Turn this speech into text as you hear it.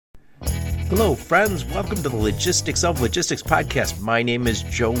Hello, friends. Welcome to the Logistics of Logistics podcast. My name is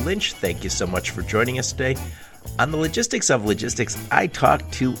Joe Lynch. Thank you so much for joining us today. On the Logistics of Logistics, I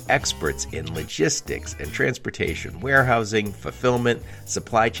talk to experts in logistics and transportation, warehousing, fulfillment,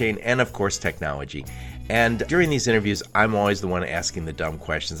 supply chain, and of course, technology. And during these interviews, I'm always the one asking the dumb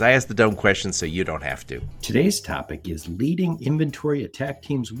questions. I ask the dumb questions so you don't have to. Today's topic is leading inventory attack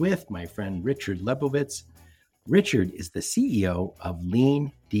teams with my friend Richard Lebovitz. Richard is the CEO of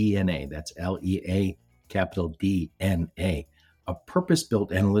Lean DNA. That's LEA capital DNA, a purpose-built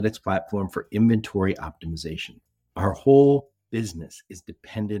analytics platform for inventory optimization. Our whole business is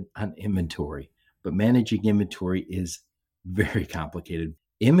dependent on inventory, but managing inventory is very complicated.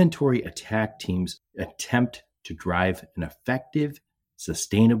 Inventory attack teams attempt to drive an effective,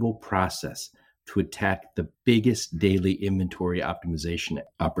 sustainable process to attack the biggest daily inventory optimization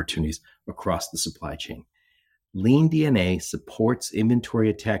opportunities across the supply chain. Lean DNA supports inventory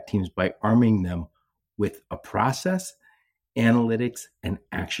attack teams by arming them with a process, analytics, and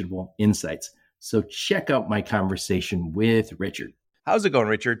actionable insights. So check out my conversation with Richard. How's it going,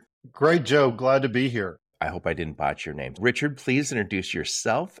 Richard? Great, Joe. Glad to be here. I hope I didn't botch your name. Richard, please introduce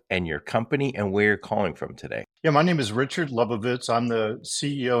yourself and your company and where you're calling from today. Yeah, my name is Richard Lebovitz. I'm the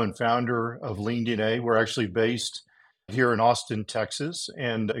CEO and founder of Lean DNA. We're actually based here in Austin, Texas,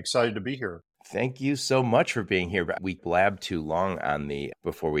 and excited to be here. Thank you so much for being here. We blabbed too long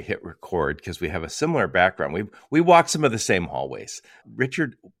before we hit record because we have a similar background. We walk some of the same hallways.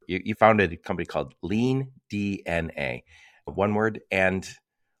 Richard, you founded a company called Lean DNA. One word. And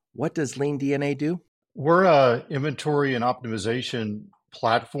what does Lean DNA do? We're a inventory and optimization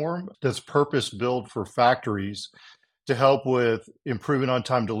platform that's purpose-built for factories to help with improving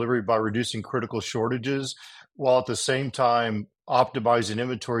on-time delivery by reducing critical shortages, while at the same time optimizing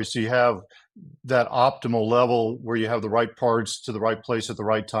inventory so you have that optimal level where you have the right parts to the right place at the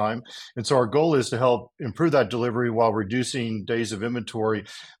right time. And so our goal is to help improve that delivery while reducing days of inventory,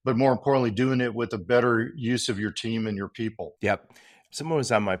 but more importantly, doing it with a better use of your team and your people. Yep. Someone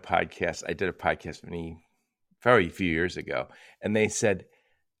was on my podcast. I did a podcast probably a few years ago, and they said,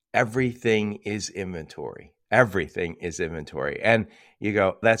 everything is inventory. Everything is inventory. And you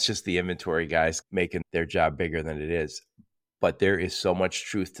go, that's just the inventory guys making their job bigger than it is. But there is so much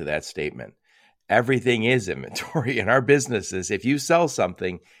truth to that statement. Everything is inventory. In our businesses, if you sell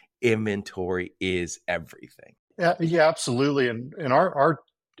something, inventory is everything. Yeah, absolutely. And our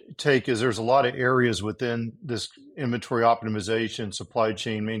take is there's a lot of areas within this inventory optimization, supply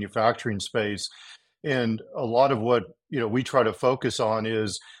chain, manufacturing space. And a lot of what we try to focus on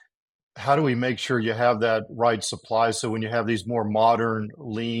is how do we make sure you have that right supply? So when you have these more modern,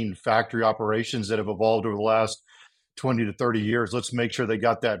 lean factory operations that have evolved over the last 20 to 30 years, let's make sure they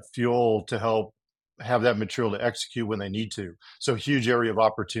got that fuel to help have that material to execute when they need to. So huge area of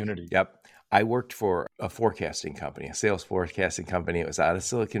opportunity. Yep. I worked for a forecasting company, a sales forecasting company. It was out of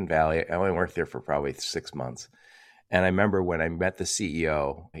Silicon Valley. I only worked there for probably 6 months. And I remember when I met the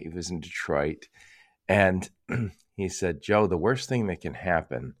CEO, he was in Detroit, and he said, Joe, the worst thing that can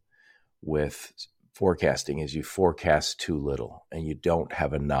happen with forecasting is you forecast too little and you don't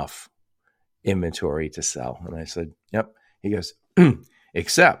have enough inventory to sell. And I said, yep. He goes,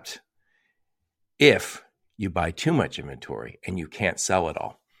 except if you buy too much inventory and you can't sell it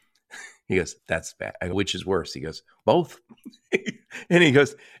all. He goes, that's bad. I go, which is worse? He goes, both. And he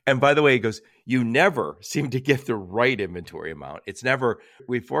goes, and by the way, he goes, you never seem to get the right inventory amount. It's never,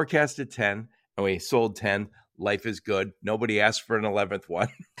 we forecasted 10 and we sold 10. Life is good. Nobody asked for an 11th one.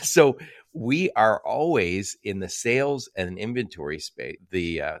 So we are always in the sales and inventory space.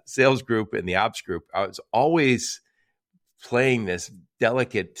 The sales group and the ops group, I was always playing this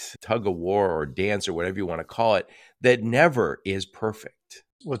delicate tug of war or dance or whatever you want to call it that never is perfect.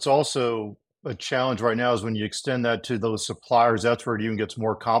 What's also a challenge right now is when you extend that to those suppliers, that's where it even gets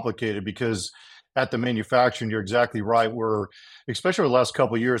more complicated because at the manufacturing, you're exactly right. We're, especially over the last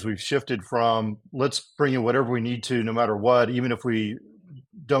couple of years, we've shifted from let's bring in whatever we need to, no matter what, even if we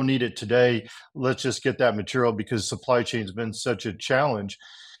don't need it today, let's just get that material because supply chain has been such a challenge.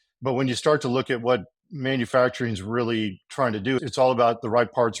 But when you start to look at what manufacturing is really trying to do, it's all about the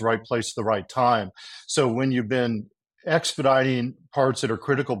right parts, right place, at the right time. So when you've been expediting parts that are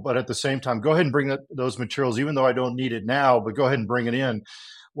critical, but at the same time, go ahead and bring those materials, even though I don't need it now, but go ahead and bring it in.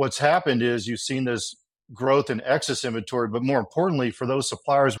 What's happened is you've seen this growth in excess inventory, but more importantly for those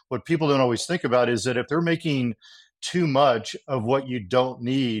suppliers, what people don't always think about is that if they're making too much of what you don't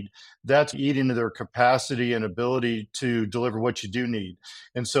need, that's eating into their capacity and ability to deliver what you do need.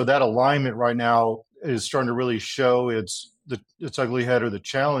 And so that alignment right now is starting to really show its ugly head, or the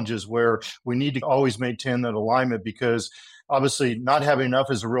challenges where we need to always maintain that alignment, because obviously not having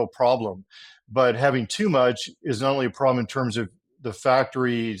enough is a real problem, but having too much is not only a problem in terms of the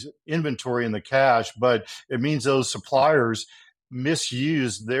factory's inventory and the cash, but it means those suppliers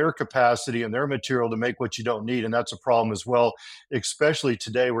misuse their capacity and their material to make what you don't need. And that's a problem as well, especially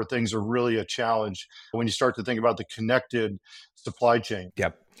today where things are really a challenge when you start to think about the connected supply chain.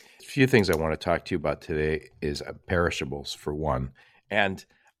 Yep. A few things I want to talk to you about today is perishables, for one. And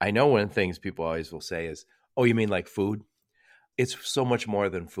I know one of the things people always will say is, oh, you mean like food? It's so much more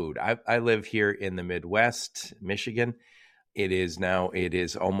than food. I live here in the Midwest, Michigan. It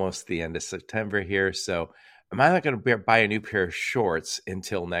is almost the end of September here. So am I not going to buy a new pair of shorts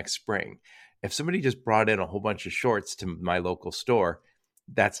until next spring? If somebody just brought in a whole bunch of shorts to my local store,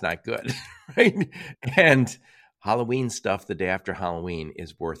 that's not good, right? And Halloween stuff the day after Halloween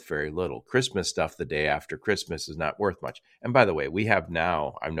is worth very little. Christmas stuff the day after Christmas is not worth much. And by the way,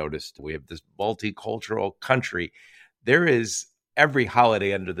 I've noticed we have this multicultural country. There is every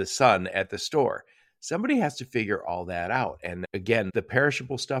holiday under the sun at the store. Somebody has to figure all that out. And again, the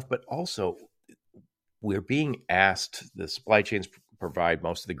perishable stuff, but also we're being asked, the supply chains provide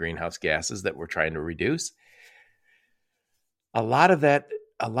most of the greenhouse gases that we're trying to reduce. A lot of that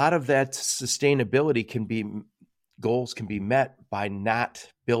sustainability goals can be met by not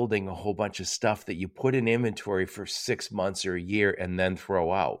building a whole bunch of stuff that you put in inventory for 6 months or a year and then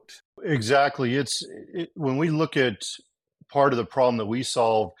throw out. Exactly. When we look at part of the problem that we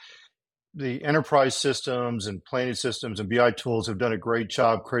solve, the enterprise systems and planning systems and BI tools have done a great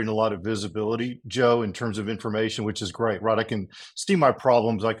job creating a lot of visibility, Joe, in terms of information, which is great, right? I can see my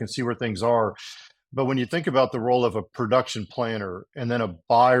problems. I can see where things are. But when you think about the role of a production planner and then a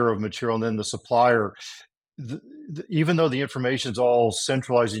buyer of material and then the supplier, even though the information is all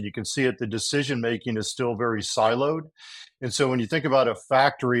centralized and you can see it, the decision making is still very siloed. And so when you think about a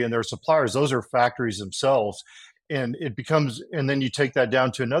factory and their suppliers, those are factories themselves. And then you take that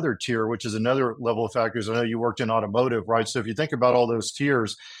down to another tier, which is another level of factors. I know you worked in automotive, right? So if you think about all those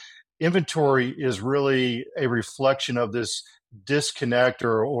tiers, inventory is really a reflection of this disconnect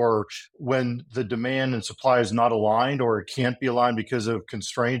or when the demand and supply is not aligned or it can't be aligned because of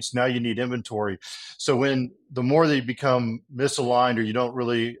constraints. Now you need inventory. So when the more they become misaligned or you don't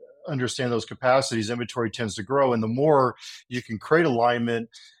really understand those capacities, inventory tends to grow. And the more you can create alignment,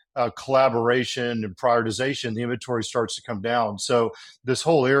 collaboration and prioritization, the inventory starts to come down. So this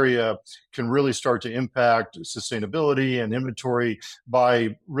whole area can really start to impact sustainability and inventory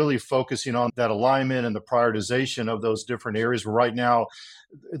by really focusing on that alignment and the prioritization of those different areas. Right now,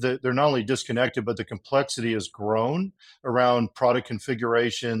 they're not only disconnected, but the complexity has grown around product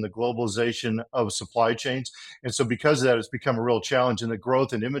configuration, the globalization of supply chains. And so because of that, it's become a real challenge. And the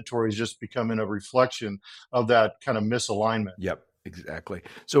growth in inventory is just becoming a reflection of that kind of misalignment. Yep. Exactly.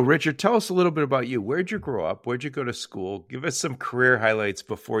 So, Richard, tell us a little bit about you. Where'd you grow up? Where'd you go to school? Give us some career highlights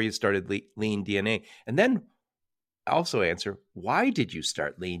before you started Lean DNA. And then also answer, why did you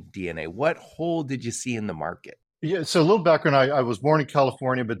start Lean DNA? What hole did you see in the market? Yeah, so a little background. I was born in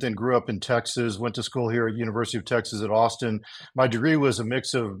California, but then grew up in Texas, went to school here at University of Texas at Austin. My degree was a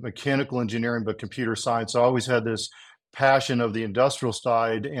mix of mechanical engineering, but computer science. So I always had this passion of the industrial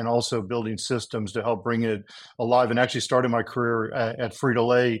side and also building systems to help bring it alive, and actually started my career at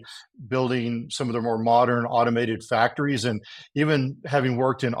Frito-Lay building some of the more modern automated factories. And even having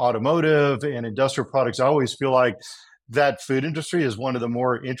worked in automotive and industrial products, I always feel like that food industry is one of the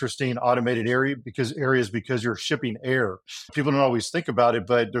more interesting automated areas because you're shipping air. People don't always think about it,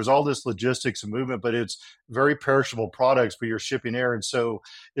 but there's all this logistics and movement, but it's very perishable products, but you're shipping air. And so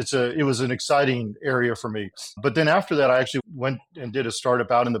it was an exciting area for me. But then after that, I actually went and did a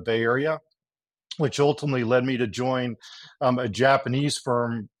startup out in the Bay Area, which ultimately led me to join a Japanese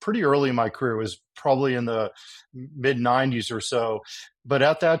firm pretty early in my career. It was probably in the mid 90s or so. But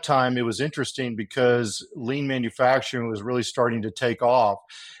at that time, it was interesting because lean manufacturing was really starting to take off.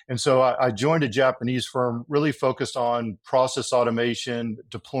 And so I joined a Japanese firm really focused on process automation,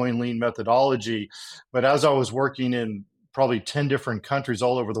 deploying lean methodology. But as I was working in probably 10 different countries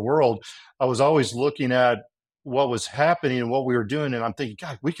all over the world, I was always looking at what was happening and what we were doing. And I'm thinking,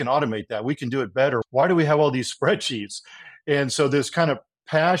 God, we can automate that. We can do it better. Why do we have all these spreadsheets? And so this kind of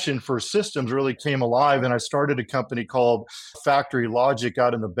passion for systems really came alive. And I started a company called Factory Logic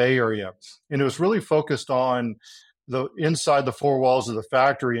out in the Bay Area. And it was really focused on the inside the four walls of the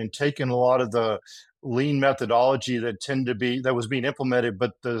factory and taking a lot of the lean methodology that was being implemented,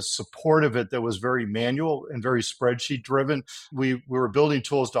 but the support of it that was very manual and very spreadsheet driven. We were building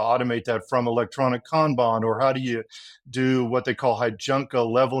tools to automate that, from electronic Kanban, or how do you do what they call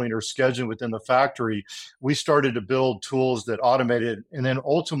Hijunka leveling or scheduling within the factory. We started to build tools that automated, and then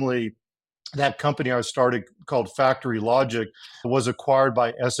ultimately that company I started called Factory Logic was acquired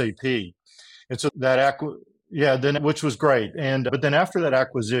by SAP. And so yeah, then which was great. And but then after that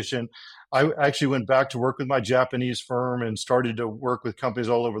acquisition, I actually went back to work with my Japanese firm and started to work with companies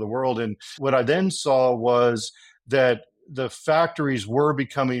all over the world. And what I then saw was that the factories were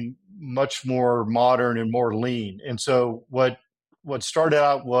becoming much more modern and more lean. And so what started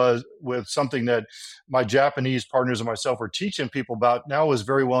out was with something that my Japanese partners and myself were teaching people about now was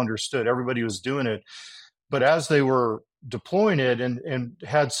very well understood. Everybody was doing it. But as they were deploying it and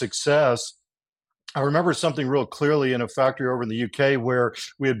had success, I remember something real clearly in a factory over in the UK where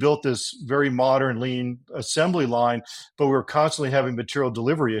we had built this very modern lean assembly line, but we were constantly having material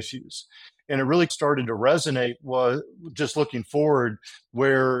delivery issues. And it really started to resonate was just looking forward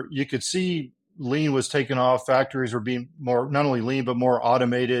where you could see lean was taking off, factories were being more not only lean but more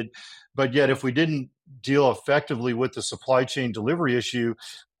automated. But yet if we didn't deal effectively with the supply chain delivery issue,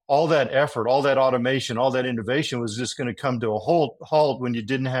 all that effort, all that automation, all that innovation was just going to come to a halt when you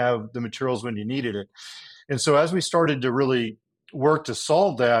didn't have the materials when you needed it. And so as we started to really work to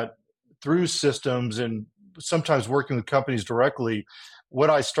solve that through systems and sometimes working with companies directly, what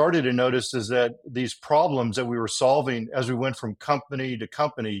I started to notice is that these problems that we were solving as we went from company to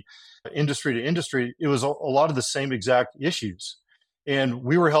company, industry to industry, it was a lot of the same exact issues. And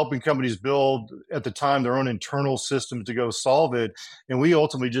we were helping companies build at the time their own internal systems to go solve it. And we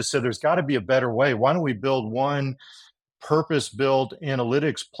ultimately just said, there's got to be a better way. Why don't we build one purpose-built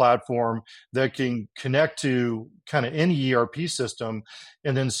analytics platform that can connect to kind of any ERP system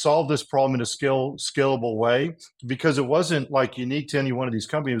and then solve this problem in a scalable way? Because it wasn't like unique to any one of these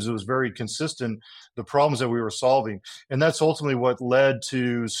companies. It was very consistent, the problems that we were solving. And that's ultimately what led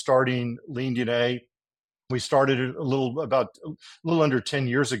to starting Lean DNA. We started it about a little under 10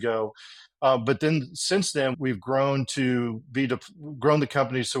 years ago. But then since then, we've grown to grown the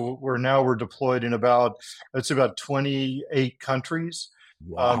company. So we're deployed in about 28 countries.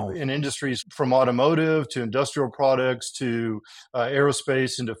 Wow. In industries from automotive to industrial products to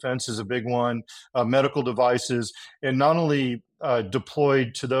aerospace and defense is a big one, medical devices, and not only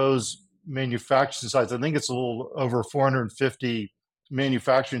deployed to those manufacturing sites. I think it's a little over 450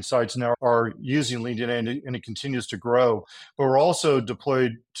 manufacturing sites now are using Lean DNA, and it continues to grow. But we're also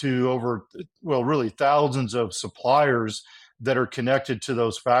deployed to really thousands of suppliers that are connected to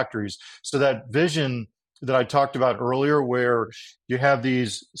those factories. So that vision that I talked about earlier, where you have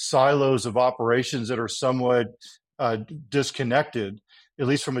these silos of operations that are somewhat disconnected, at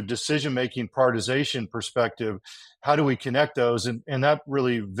least from a decision-making prioritization perspective, how do we connect those? And that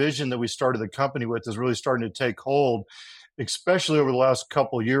really vision that we started the company with is really starting to take hold, especially over the last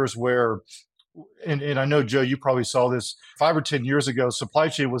couple of years where, and I know, Joe, you probably saw this 5 or 10 years ago, supply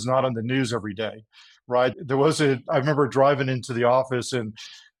chain was not on the news every day, right? I remember driving into the office and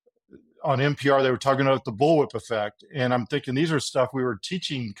on NPR, they were talking about the bullwhip effect. And I'm thinking these are stuff we were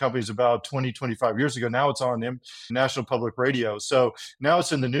teaching companies about 20, 25 years ago. Now it's on National Public Radio. So now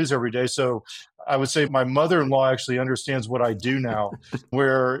it's in the news every day. So I would say my mother-in-law actually understands what I do now,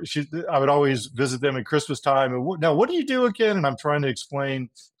 where I would always visit them at Christmas time. And now, what do you do again? And I'm trying to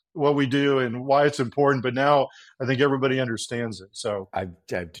explain what we do and why it's important. But now I think everybody understands it. So I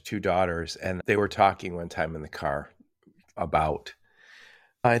have two daughters, and they were talking one time in the car about,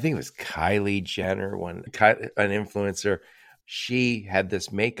 I think it was Kylie Jenner, an influencer. She had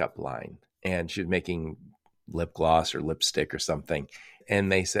this makeup line and she was making lip gloss or lipstick or something.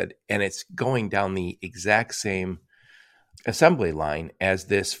 And they said, and it's going down the exact same assembly line as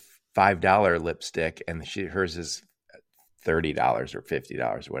this $5 lipstick. And hers is $30 or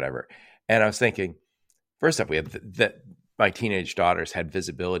 $50 or whatever. And I was thinking, first off, we have that my teenage daughters had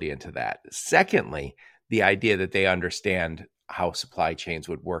visibility into that. Secondly, the idea that they understand how supply chains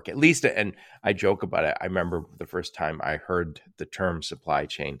would work, at least. And I joke about it. I remember the first time I heard the term supply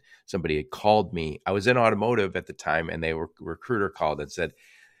chain, somebody had called me. I was in automotive at the time, and recruiter called and said,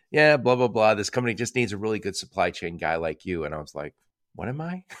 yeah, blah, blah, blah. This company just needs a really good supply chain guy like you. And I was like, what am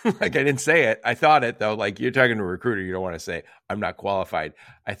I? Like, I didn't say it. I thought it, though. Like, you're talking to a recruiter, you don't want to say, I'm not qualified.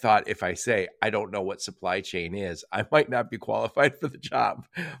 I thought if I say, I don't know what supply chain is, I might not be qualified for the job.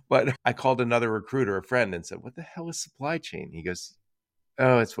 But I called another recruiter, a friend, and said, what the hell is supply chain? He goes,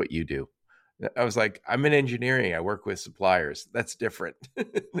 oh, it's what you do. I was like, I'm in engineering. I work with suppliers. That's different.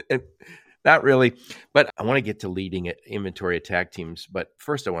 Not really. But I want to get to leading inventory attack teams. But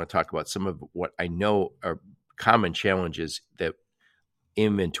first, I want to talk about some of what I know are common challenges that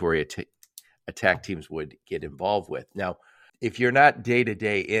inventory attack teams would get involved with. Now, if you're not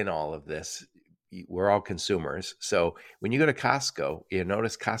day-to-day in all of this, we're all consumers. So when you go to Costco, you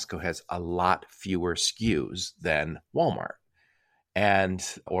notice Costco has a lot fewer SKUs than Walmart. and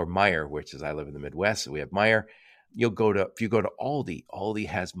or Meyer, which is I live in the Midwest, so we have Meyer. If you go to Aldi, Aldi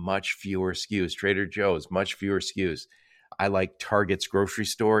has much fewer SKUs. Trader Joe's, much fewer SKUs. I like Target's grocery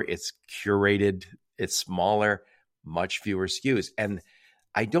store. It's curated, it's smaller, much fewer SKUs. And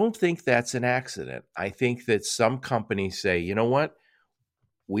I don't think that's an accident. I think that some companies say, you know what?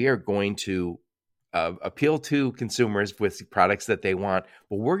 We are going to appeal to consumers with products that they want,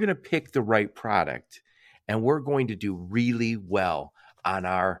 but we're going to pick the right product and we're going to do really well on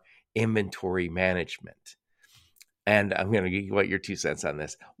our inventory management. And I'm going to give you what your 2 cents on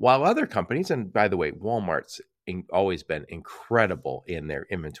this. While other companies, and by the way, Walmart's always been incredible in their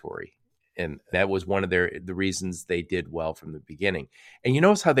inventory. And that was one of the reasons they did well from the beginning. And you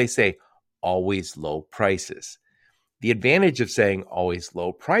notice how they say always low prices. The advantage of saying always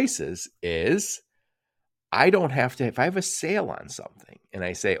low prices is I don't have to, if I have a sale on something and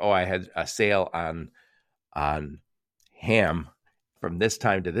I say, oh, I had a sale on ham from this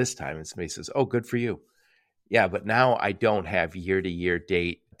time to this time, and somebody says, oh, good for you. Yeah, but now I don't have year-to-year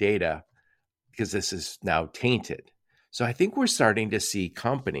data because this is now tainted. So I think we're starting to see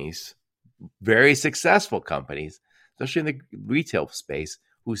companies, very successful companies, especially in the retail space,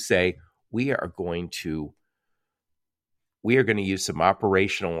 who say we are going to use some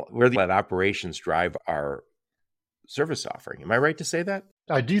we're let operations drive our service offering. Am I right to say that?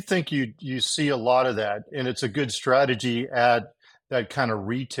 I do think you see a lot of that, and it's a good strategy at that kind of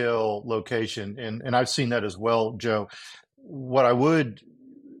retail location. And I've seen that as well, Joe. What I would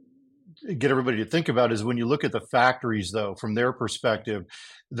get everybody to think about is when you look at the factories, though, from their perspective,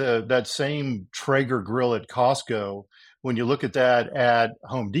 that same Traeger grill at Costco, when you look at that at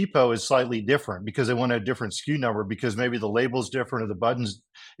Home Depot, is slightly different because they want a different SKU number because maybe the label's different or the button's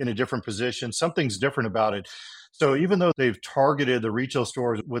in a different position. Something's different about it. So even though they've targeted the retail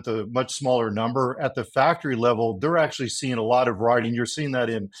stores with a much smaller number, at the factory level, they're actually seeing a lot of variety. And you're seeing that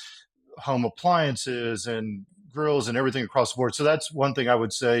in home appliances and grills and everything across the board. So that's one thing I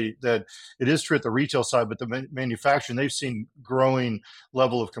would say, that it is true at the retail side, but the manufacturing, they've seen growing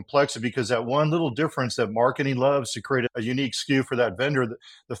level of complexity because that one little difference that marketing loves to create a unique SKU for that vendor,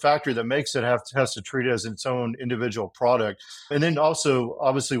 the factory that makes it has to treat it as its own individual product. And then also,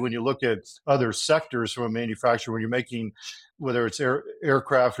 obviously, when you look at other sectors from a manufacturer, when you're making, whether it's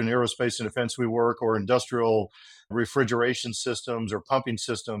aircraft and aerospace and defense we work, or industrial refrigeration systems or pumping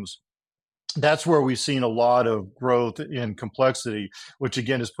systems, that's where we've seen a lot of growth in complexity, which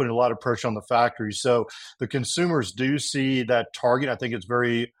again is putting a lot of pressure on the factories. So the consumers do see that target. I think it's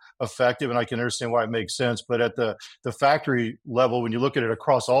very effective, and I can understand why it makes sense. But at the factory level, when you look at it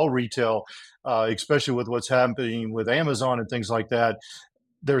across all retail, especially with what's happening with Amazon and things like that,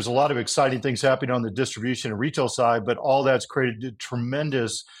 there's a lot of exciting things happening on the distribution and retail side, but all that's created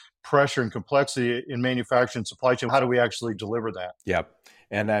tremendous pressure and complexity in manufacturing and supply chain. How do we actually deliver that? Yep.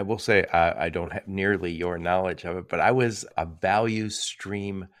 And I will say, I don't have nearly your knowledge of it, but I was a value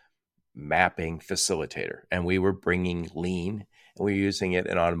stream mapping facilitator, and we were bringing lean, and we were using it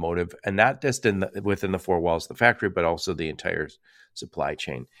in automotive, and not just within the four walls of the factory, but also the entire supply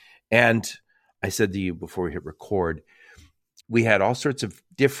chain. And I said to you before we hit record, we had all sorts of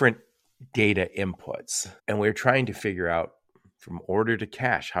different data inputs, and we were trying to figure out from order to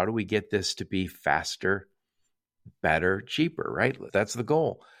cash, how do we get this to be faster, better, cheaper, right? That's the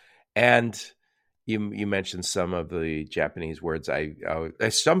goal. And you mentioned some of the Japanese words. I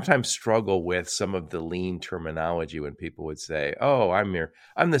sometimes struggle with some of the lean terminology when people would say, "Oh,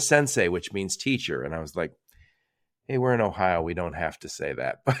 I'm the sensei," which means teacher, and I was like, "Hey, we're in Ohio. We don't have to say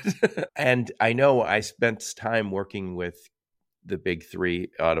that." But and I know I spent time working with the big three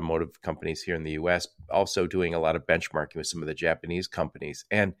automotive companies here in the U.S., also doing a lot of benchmarking with some of the Japanese companies,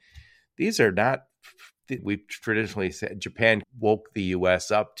 and these are not. We've traditionally said Japan woke the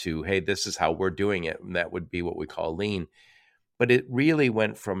US up to, hey, this is how we're doing it. And that would be what we call lean. But it really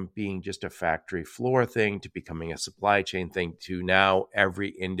went from being just a factory floor thing to becoming a supply chain thing to now every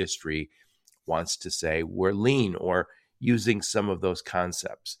industry wants to say we're lean or using some of those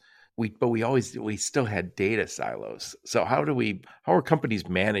concepts. But we still had data silos. So how are companies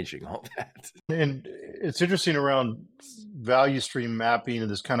managing all that? And it's interesting around value stream mapping and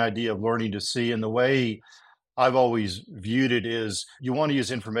this kind of idea of learning to see. And the way I've always viewed it is you want to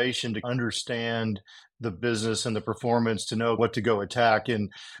use information to understand the business and the performance to know what to go attack. And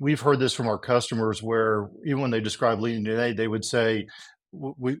we've heard this from our customers where even when they describe lean today, they would say,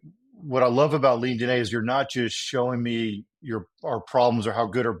 what I love about lean today is you're not just showing me our problems or how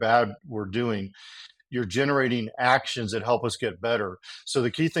good or bad we're doing. you're generating actions that help us get better. So the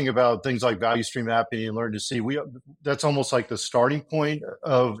key thing about things like value stream mapping and learn to see, that's almost like the starting point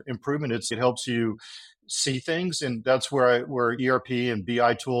of improvement. It helps you see things, and that's where ERP and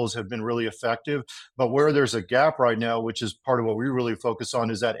BI tools have been really effective. But where there's a gap right now, which is part of what we really focus on,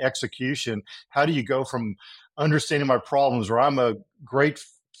 is that execution. How do you go from understanding my problems, where I'm a great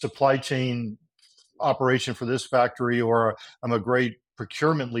supply chain operation for this factory, or I'm a great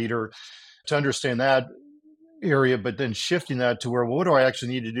procurement leader, to understand that area, but then shifting that to where, well, what do I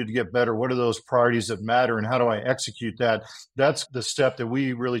actually need to do to get better? What are those priorities that matter, and how do I execute that? That's the step that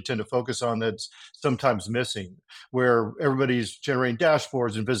we really tend to focus on, that's sometimes missing, where everybody's generating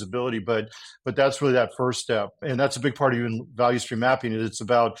dashboards and visibility, but that's really that first step. And that's a big part of even value stream mapping. It's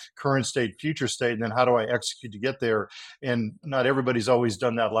about current state, future state, and then how do I execute to get there? And not everybody's always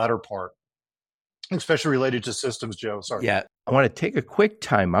done that latter part, especially related to systems, Joe. Sorry. Yeah. I want to take a quick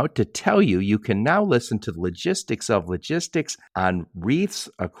time out to tell you, you can now listen to the Logistics of Logistics on Wreaths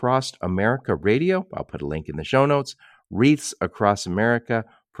Across America Radio. I'll put a link in the show notes. Wreaths Across America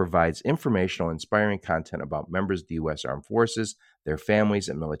provides informational, inspiring content about members of the U.S. Armed Forces, their families,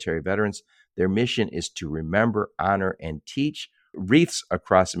 and military veterans. Their mission is to remember, honor, and teach. Wreaths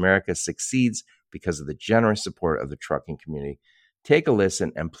Across America succeeds because of the generous support of the trucking community. Take a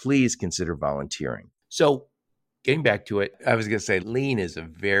listen, and please consider volunteering. So, getting back to it, I was going to say lean is at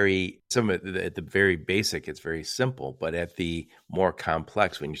the very basic, it's very simple, but at the more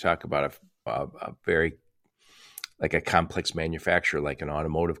complex, when you talk about a very, like a complex manufacturer, like an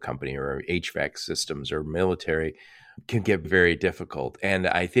automotive company or HVAC systems or military, can get very difficult. And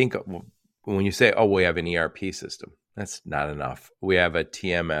I think when you say, oh, we have an ERP system, that's not enough. We have a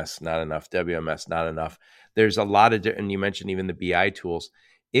TMS, not enough. WMS, not enough. There's a lot of, and you mentioned even the BI tools.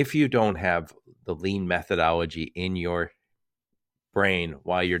 If you don't have the lean methodology in your brain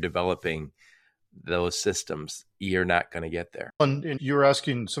while you're developing those systems, you're not going to get there. And you were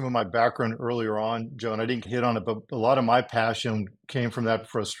asking some of my background earlier on, Joe, and I didn't hit on it, but a lot of my passion came from that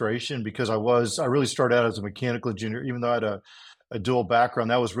frustration, because I really started out as a mechanical engineer, even though I had a dual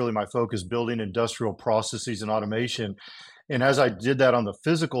background. That was really my focus, building industrial processes and automation. And as I did that on the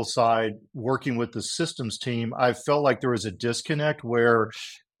physical side, working with the systems team, I felt like there was a disconnect where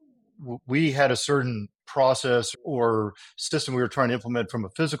we had a certain process or system we were trying to implement from a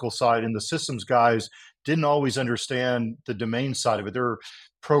physical side, and the systems guys didn't always understand the domain side of it. They're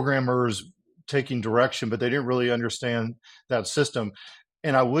programmers taking direction, but they didn't really understand that system.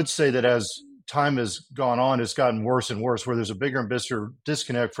 And I would say that as time has gone on, it's gotten worse and worse, where there's a bigger and bigger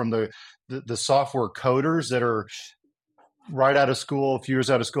disconnect from the software coders that are right out of school, a few years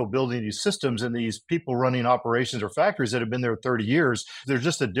out of school, building these systems, and these people running operations or factories that have been there 30 years. There's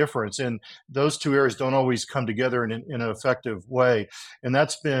just a difference. And those two areas don't always come together in an effective way. And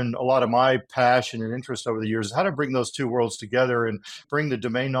that's been a lot of my passion and interest over the years, is how to bring those two worlds together and bring the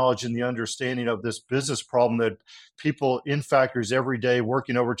domain knowledge and the understanding of this business problem that people in factories every day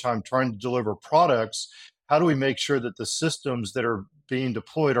working overtime, trying to deliver products. How do we make sure that the systems that are being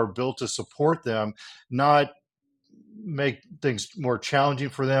deployed are built to support them, not make things more challenging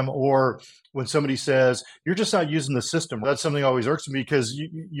for them? Or when somebody says, you're just not using the system, that's something that always irks me, because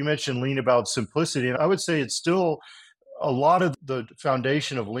you mentioned lean about simplicity. And I would say it's still a lot of the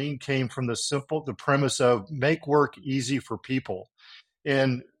foundation of lean came from the premise of make work easy for people.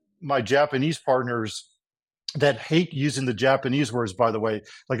 And my Japanese partners that hate using the Japanese words, by the way,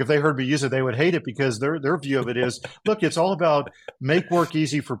 like if they heard me use it, they would hate it, because their view of it is, look, it's all about make work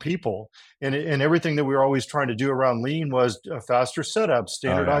easy for people. And everything that we were always trying to do around lean was a faster setup,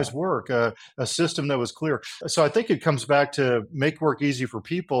 standardized work, a system that was clear. So I think it comes back to make work easy for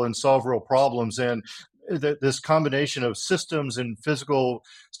people and solve real problems. And this combination of systems and physical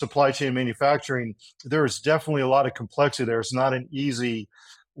supply chain manufacturing, there's definitely a lot of complexity there. It's not an easy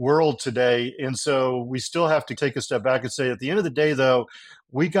world today. And so we still have to take a step back and say, at the end of the day, though,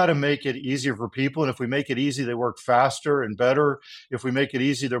 we got to make it easier for people. And if we make it easy, they work faster and better. If we make it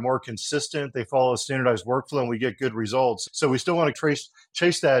easy, they're more consistent. They follow a standardized workflow, and we get good results. So we still want to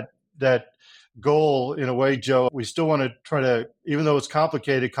chase that goal in a way, Joe. We still want to try to, even though it's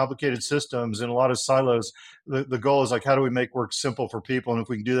complicated systems and a lot of silos, the goal is like, how do we make work simple for people? And if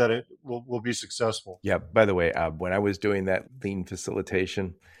we can do that, we'll be successful. Yeah. By the way, when I was doing that lean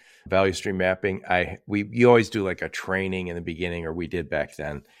facilitation, value stream mapping, you always do like a training in the beginning, or we did back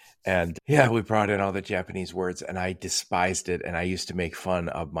then. And yeah, we brought in all the Japanese words, and I despised it. And I used to make fun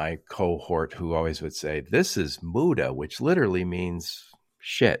of my cohort who always would say, this is muda, which literally means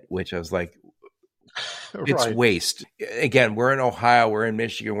shit, which I was like, it's Right. waste. Again, we're in Ohio, we're in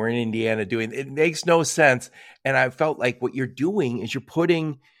Michigan, we're in Indiana it makes no sense. And I felt like what you're doing is you're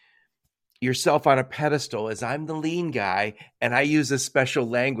putting yourself on a pedestal as I'm the lean guy and I use a special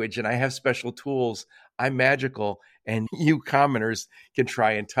language and I have special tools. I'm magical. And you commoners can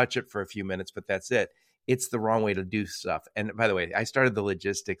try and touch it for a few minutes, but that's it. It's the wrong way to do stuff. And by the way, I started the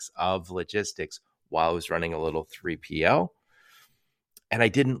logistics of logistics while I was running a little 3PL. And I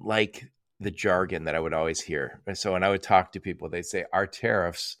didn't like the jargon that I would always hear. And so when I would talk to people, they'd say, our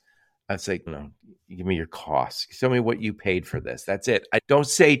tariffs. I'd say, no, give me your costs. Tell me what you paid for this. That's it. I don't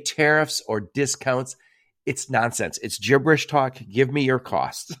say tariffs or discounts. It's nonsense. It's gibberish talk. Give me your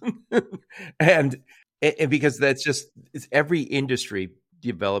costs. and because that's just, it's every industry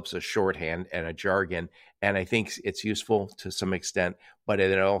develops a shorthand and a jargon. And I think it's useful to some extent, but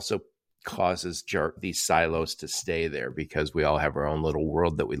it also causes these silos to stay there because we all have our own little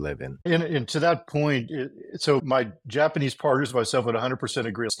world that we live in. And to that point, so my Japanese partners, myself, would 100%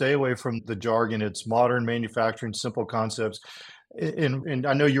 agree. Stay away from the jargon. It's modern manufacturing, simple concepts. And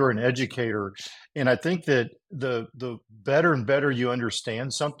I know you're an educator, and I think that the better and better you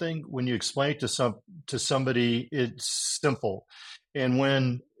understand something, when you explain it to somebody, it's simple. And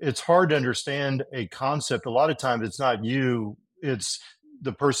when it's hard to understand a concept, a lot of times it's not you, it's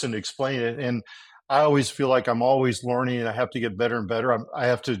the person to explain it. And I always feel like I'm always learning and I have to get better and better. I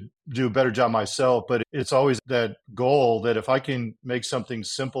have to do a better job myself, but it's always that goal that if I can make something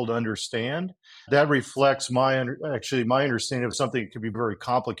simple to understand, that reflects my understanding of something that can be very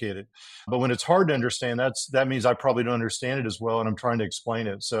complicated. But when it's hard to understand, that means I probably don't understand it as well, and I'm trying to explain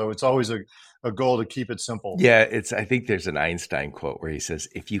it. So it's always a goal to keep it simple. Yeah, I think there's an Einstein quote where he says,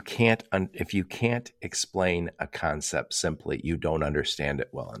 if you can't explain a concept simply, you don't understand it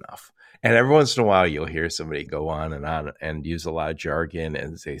well enough. And every once in a while, you'll hear somebody go on and use a lot of jargon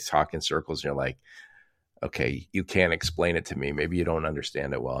and they talk in circles. And you're like, okay, you can't explain it to me. Maybe you don't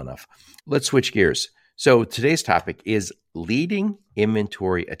understand it well enough. Let's switch gears. So today's topic is leading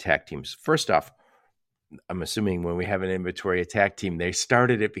inventory attack teams. First off, I'm assuming when we have an inventory attack team, they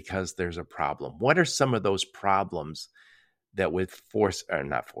started it because there's a problem. What are some of those problems that would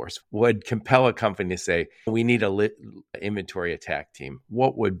would compel a company to say, we need a inventory attack team?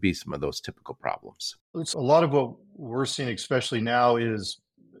 What would be some of those typical problems? It's a lot of what we're seeing, especially now, is,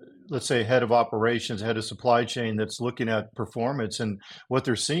 let's say, head of operations, head of supply chain that's looking at performance. And what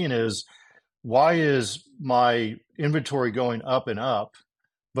they're seeing is, why is my inventory going up and up,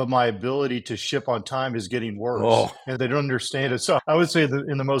 but my ability to ship on time is getting worse? Oh. And they don't understand it. So I would say that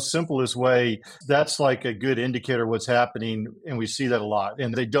in the most simplest way, that's like a good indicator of what's happening. And we see that a lot.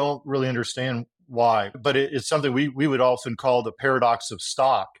 And they don't really understand why. But it's something we would often call the paradox of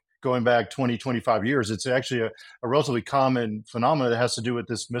stock. Going back 20, 25 years, it's actually a relatively common phenomenon that has to do with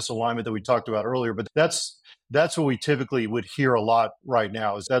this misalignment that we talked about earlier. But that's what we typically would hear a lot right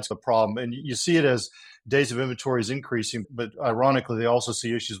now, is that's the problem. And you see it as days of inventory is increasing, but ironically, they also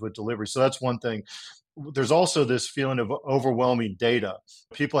see issues with delivery. So that's one thing. There's also this feeling of overwhelming data.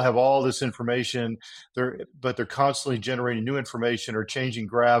 People have all this information, but they're constantly generating new information or changing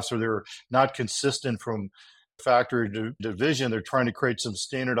graphs, or they're not consistent from factory to division. They're trying to create some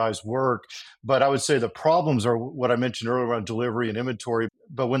standardized work. But I would say the problems are what I mentioned earlier around delivery and inventory.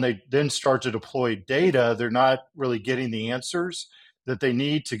 But when they then start to deploy data, they're not really getting the answers that they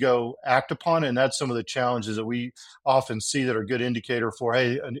need to go act upon. And that's some of the challenges that we often see that are a good indicator for,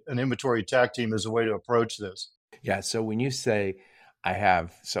 hey, an inventory attack team is a way to approach this. Yeah. So when you say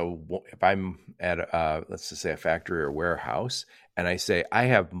if I'm at let's just say a factory or warehouse, and I say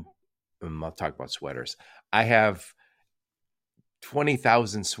I'll talk about sweaters. I have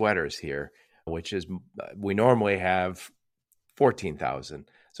 20,000 sweaters here, which is, we normally have 14,000.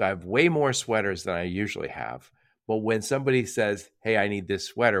 So I have way more sweaters than I usually have. But when somebody says, hey, I need this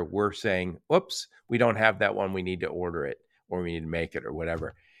sweater, we're saying, whoops, we don't have that one. We need to order it, or we need to make it, or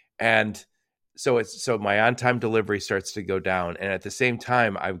whatever. And so my on-time delivery starts to go down. And at the same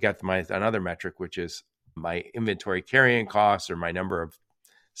time, I've got another metric, which is my inventory carrying costs, or my number of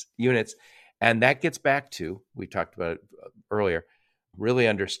units. And that gets back to, we talked about it earlier, really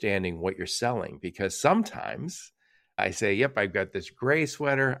understanding what you're selling. Because sometimes I say, yep, I've got this gray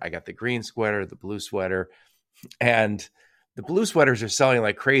sweater, I got the green sweater, the blue sweater, and the blue sweaters are selling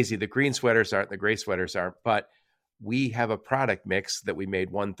like crazy. The green sweaters aren't, the gray sweaters aren't, but we have a product mix that we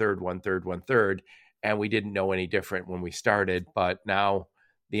made 1/3, 1/3, 1/3, and we didn't know any different when we started. But now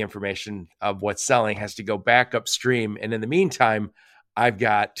the information of what's selling has to go back upstream. And in the meantime, I've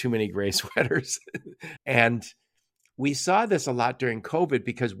got too many gray sweaters. And we saw this a lot during COVID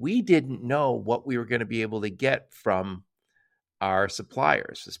because we didn't know what we were going to be able to get from our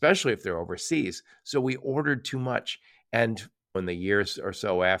suppliers, especially if they're overseas. So we ordered too much. And in the years or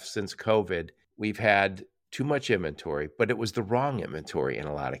so since COVID, we've had too much inventory, but it was the wrong inventory in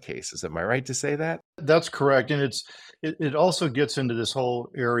a lot of cases. Am I right to say that? That's correct. And it also gets into this whole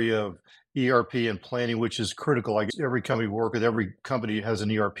area of ERP and planning, which is critical. Like every company we work with, every company has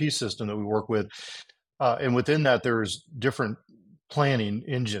an ERP system that we work with. And within that, there's different planning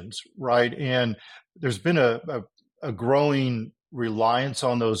engines, right? And there's been a growing reliance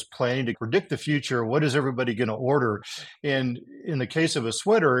on those planning to predict the future. What is everybody going to order? And in the case of a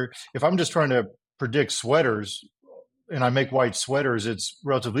sweater, if I'm just trying to predict sweaters, and I make white sweaters, it's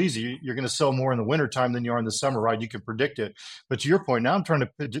relatively easy. You're going to sell more in the wintertime than you are in the summer, right? You can predict it. But to your point, now I'm trying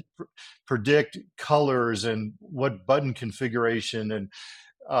to predict colors and what button configuration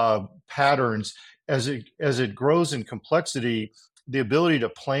and patterns. As it grows in complexity, the ability to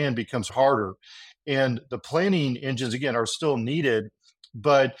plan becomes harder. And the planning engines, again, are still needed,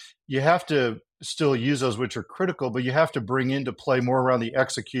 but you have to still use those, which are critical, but you have to bring into play more around the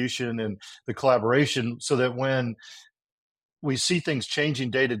execution and the collaboration so that when we see things changing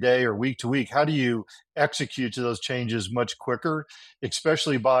day to day or week to week, how do you execute to those changes much quicker,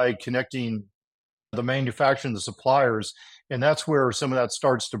 especially by connecting the manufacturer and the suppliers? And that's where some of that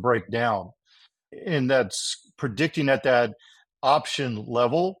starts to break down. And that's predicting at that option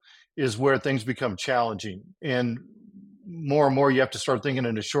level is where things become challenging. And more you have to start thinking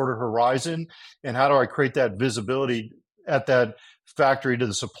in a shorter horizon. And how do I create that visibility at that factory to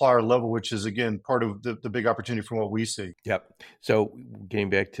the supplier level, which is, again, part of the big opportunity from what we see. Yep. So getting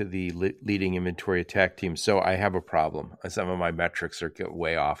back to the leading inventory attack team. So I have a problem. Some of my metrics are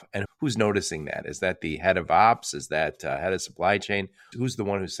way off. And who's noticing that? Is that the head of ops? Is that head of supply chain? Who's the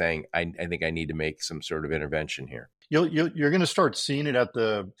one who's saying, I think I need to make some sort of intervention here? You're going to start seeing it at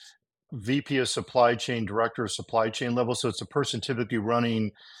the VP of supply chain, director of supply chain level. So it's a person typically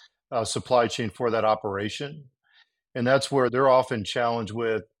running supply chain for that operation. And that's where they're often challenged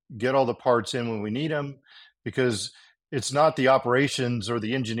with get all the parts in when we need them, because it's not the operations or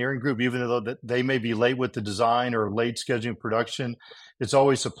the engineering group, even though that they may be late with the design or late scheduling production. It's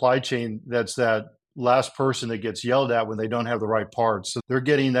always supply chain that's that last person that gets yelled at when they don't have the right parts. So they're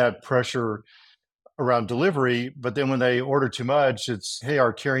getting that pressure around delivery, but then when they order too much, it's, hey,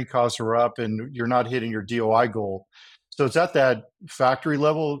 our carrying costs are up and you're not hitting your DOI goal. So it's at that factory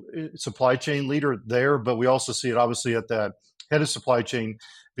level supply chain leader there, but we also see it obviously at that head of supply chain,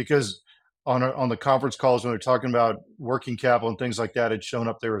 because on the conference calls when they're talking about working capital and things like that, it's shown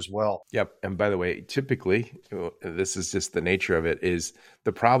up there as well. Yep. And by the way, typically, this is just the nature of it, is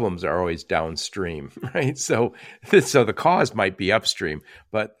the problems are always downstream, right? So the cause might be upstream,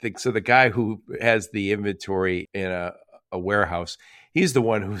 but so the guy who has the inventory in a warehouse, he's the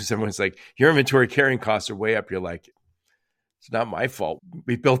one who's everyone's like, your inventory carrying costs are way up. You're like, it's not my fault.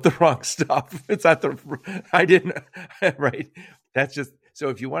 We built the wrong stuff. It's not I didn't, right? That's just, so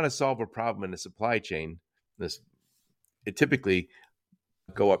if you want to solve a problem in the supply chain, it typically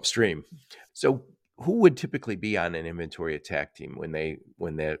go upstream. So who would typically be on an inventory attack team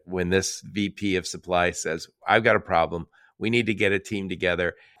when this VP of supply says, I've got a problem, we need to get a team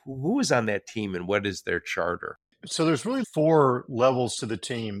together? Who is on that team and what is their charter? So there's really 4 levels to the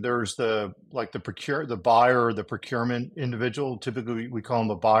team. There's the buyer, the procurement individual. Typically, we call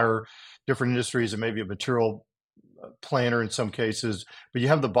them a buyer. Different industries, and maybe a material planner in some cases. But you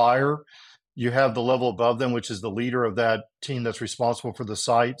have the buyer. You have the level above them, which is the leader of that team that's responsible for the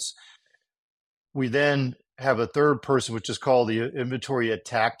sites. We then have a third person, which is called the inventory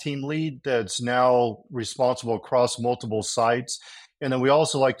attack team lead, that's now responsible across multiple sites. And then we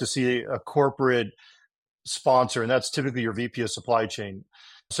also like to see a corporate sponsor, and that's typically your VP of supply chain.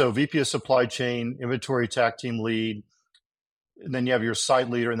 So VP of supply chain, inventory attack team lead, and then you have your site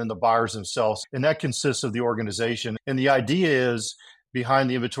leader, and then the buyers themselves. And that consists of the organization. And the idea is behind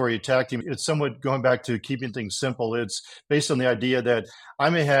the inventory attack team, it's somewhat going back to keeping things simple. It's based on the idea that I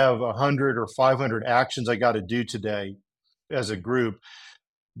may have 100 or 500 actions I got to do today as a group,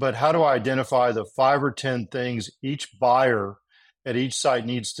 but how do I identify the 5 or 10 things each buyer at each site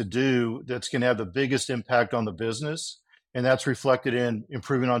needs to do that's going to have the biggest impact on the business? And that's reflected in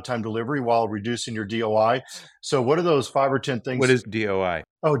improving on-time delivery while reducing your DOI. So what are those 5 or 10 things? What is DOI?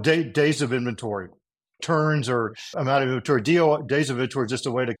 Oh, days of inventory, turns or amount of inventory. Days of inventory is just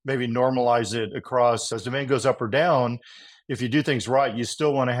a way to maybe normalize it across. As demand goes up or down, if you do things right, you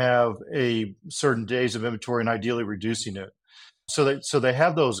still want to have a certain days of inventory and ideally reducing it. So they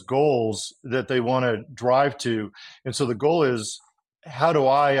have those goals that they want to drive to. And so the goal is, how do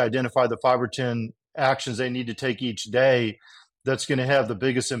I identify the 5 or 10 actions they need to take each day that's going to have the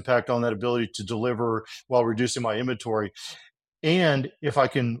biggest impact on that ability to deliver while reducing my inventory? And if I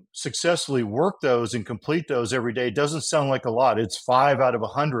can successfully work those and complete those every day, it doesn't sound like a lot. It's 5 out of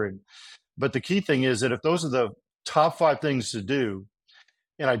 100. But the key thing is that if those are the top 5 things to do,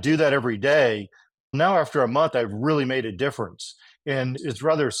 and I do that every day, now after a month, I've really made a difference. And it's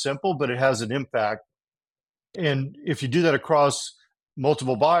rather simple, but it has an impact. And if you do that across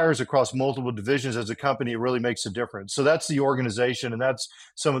multiple buyers, across multiple divisions as a company, it really makes a difference. So that's the organization, and that's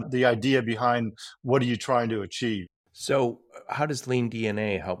some of the idea behind what are you trying to achieve. So, how does Lean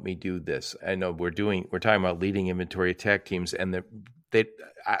DNA help me do this? I know we're talking about leading inventory attack teams, and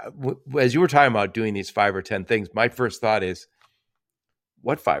as you were talking about doing these 5 or 10 things, my first thought is,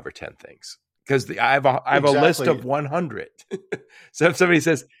 what 5 or 10 things? Because I have a list of 100. So if somebody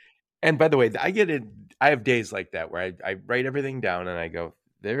says, and by the way, I have days like that where I write everything down and I go,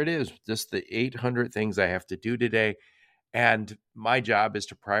 there it is, just the 800 things I have to do today. And my job is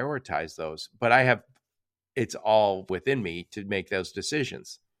to prioritize those. But it's all within me to make those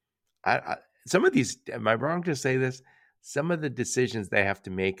decisions. Some of these, am I wrong to say this? Some of the decisions they have to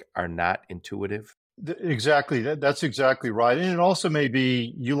make are not intuitive. Exactly. That's exactly right. And it also may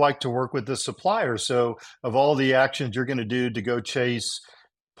be you like to work with the supplier. So, of all the actions you're going to do to go chase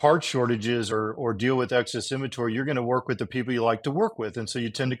part shortages or deal with excess inventory, you're going to work with the people you like to work with. And so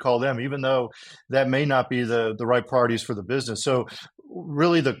you tend to call them, even though that may not be the right priorities for the business. So,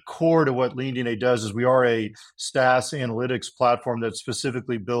 really, the core to what Lean DNA does is we are a SaaS analytics platform that's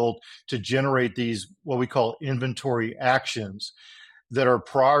specifically built to generate these, what we call inventory actions that are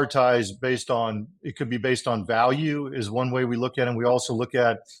prioritized based on, it could be based on value is one way we look at it. And we also look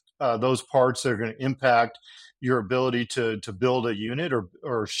at those parts that are going to impact your ability to build a unit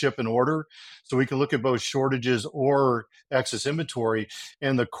or ship an order. So we can look at both shortages or excess inventory.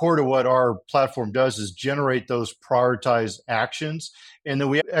 And the core to what our platform does is generate those prioritized actions. And then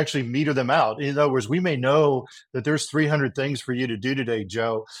we actually meter them out. In other words, we may know that there's 300 things for you to do today,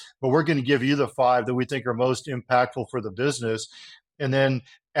 Joe, but we're going to give you the 5 that we think are most impactful for the business. And then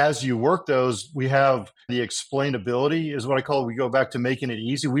as you work those, we have the explainability is what I call it. We go back to making it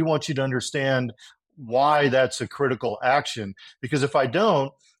easy. We want you to understand why that's a critical action. Because if I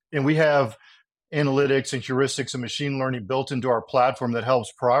don't, and we have analytics and heuristics and machine learning built into our platform that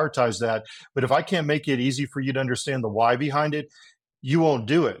helps prioritize that. But if I can't make it easy for you to understand the why behind it, you won't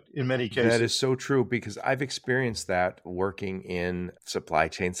do it in many cases. That is so true, because I've experienced that working in supply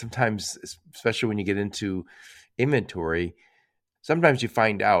chain. Sometimes, especially when you get into inventory, sometimes you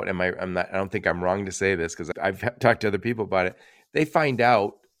find out, I don't think I'm wrong to say this because I've talked to other people about it. They find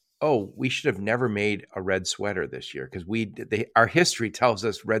out, oh, we should have never made a red sweater this year because our history tells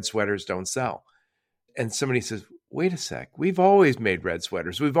us red sweaters don't sell. And somebody says, wait a sec, we've always made red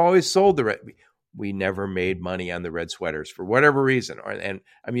sweaters. We've always sold the red. We never made money on the red sweaters for whatever reason. And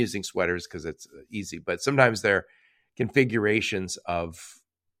I'm using sweaters because it's easy, but sometimes they're configurations of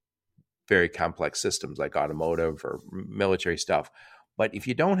very complex systems like automotive or military stuff. But if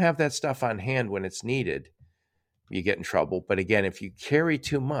you don't have that stuff on hand when it's needed, you get in trouble. But again, if you carry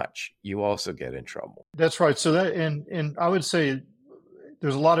too much, you also get in trouble. That's right. So that, and I would say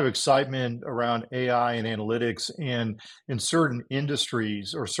there's a lot of excitement around AI and analytics and in certain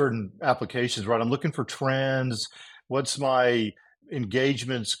industries or certain applications, right? I'm looking for trends. What's my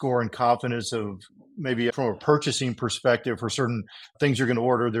engagement score and confidence of maybe from a purchasing perspective for certain things you're going to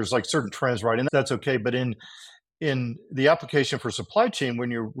order? There's like certain trends, right? And that's okay. But in the application for supply chain, when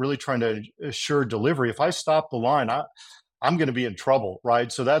you're really trying to assure delivery, if I stop the line, I'm going to be in trouble,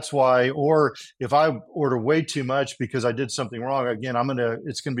 right? So that's why, or if I order way too much because I did something wrong, again,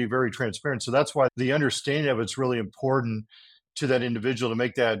 it's going to be very transparent. So that's why the understanding of it's really important to that individual to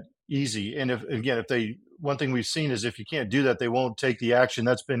make that easy. And one thing we've seen is if you can't do that, they won't take the action.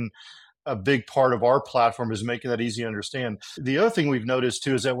 That's been a big part of our platform, is making that easy to understand. The other thing we've noticed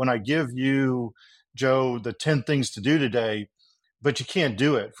too is that when I give you, Joe, the 10 things to do today, but you can't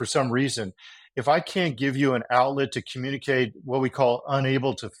do it for some reason, if I can't give you an outlet to communicate what we call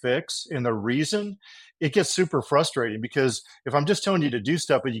unable to fix and the reason, it gets super frustrating, because if I'm just telling you to do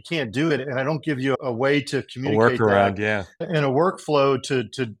stuff, but you can't do it, and I don't give you a way to communicate workaround, that and a workflow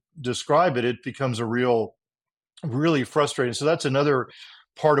to describe it, it becomes really frustrating. So that's another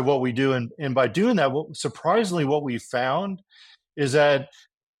part of what we do. And by doing that, surprisingly, what we found is that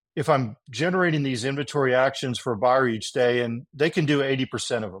if I'm generating these inventory actions for a buyer each day, and they can do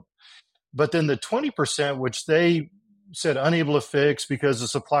 80% of them, but then the 20%, which they said unable to fix because the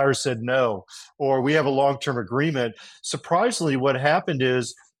supplier said no, or we have a long-term agreement, surprisingly, what happened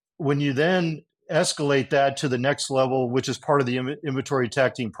is when you then escalate that to the next level, which is part of the inventory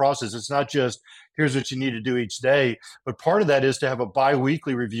attack team process, it's not just here's what you need to do each day, but part of that is to have a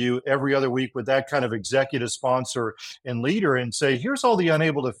bi-weekly review every other week with that kind of executive sponsor and leader and say, here's all the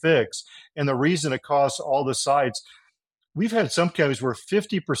unable to fix and the reason it costs all the sites. we've had some cases where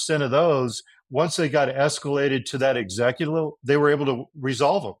 50% of those, once they got escalated to that executive level, they were able to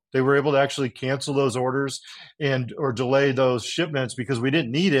resolve them. They were able to actually cancel those orders and or delay those shipments because we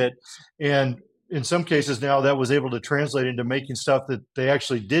didn't need it. And in some cases now that was able to translate into making stuff that they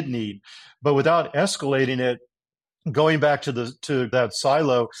actually did need. But without escalating it, going back to that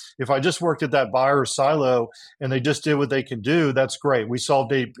silo, if I just worked at that buyer silo and they just did what they can do, that's great. We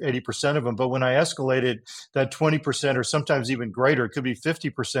solved 80% of them. But when I escalated that 20% or sometimes even greater, it could be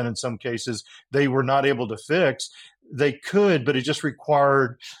 50% in some cases, they were not able to fix. They could, but it just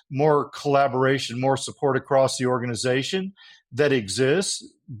required more collaboration, more support across the organization that exists,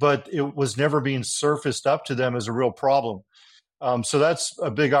 but it was never being surfaced up to them as a real problem. So that's a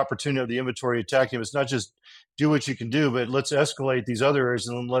big opportunity of the inventory attack team. It's not just do what you can do, but let's escalate these other areas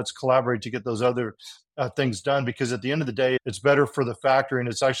and then let's collaborate to get those other things done. Because at the end of the day, it's better for the factory and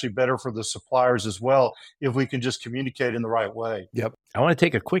it's actually better for the suppliers as well if we can just communicate in the right way. Yep. I want to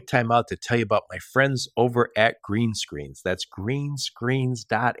take a quick time out to tell you about my friends over at Greenscreens. That's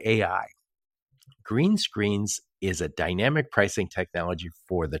greenscreens.ai. Greenscreens is a dynamic pricing technology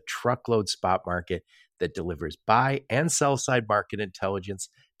for the truckload spot market that delivers buy and sell side market intelligence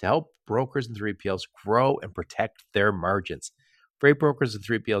to help brokers and 3PLs grow and protect their margins. Freight brokers and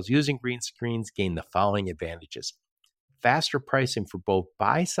 3PLs using Greenscreens gain the following advantages: faster pricing for both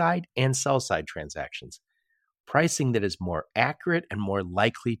buy side and sell side transactions, pricing that is more accurate and more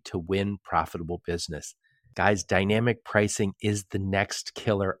likely to win profitable business. Guys, dynamic pricing is the next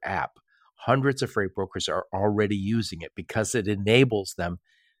killer app. Hundreds of freight brokers are already using it because it enables them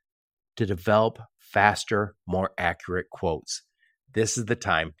to develop faster, more accurate quotes. This is the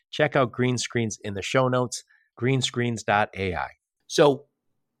time. Check out Greenscreens in the show notes, greenscreens.ai. So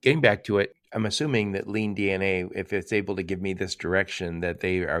getting back to it, I'm assuming that Lean DNA, if it's able to give me this direction, that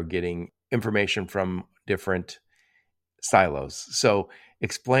they are getting information from different silos. So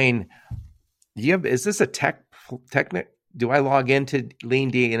explain, is this a technical? Do I log into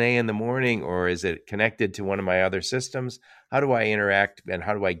Lean DNA in the morning, or is it connected to one of my other systems? How do I interact, and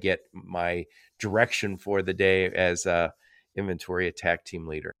how do I get my direction for the day as a inventory attack team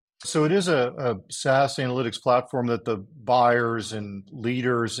leader? So it is a SaaS analytics platform that the buyers and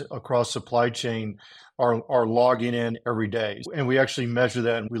leaders across supply chain are logging in every day. And we actually measure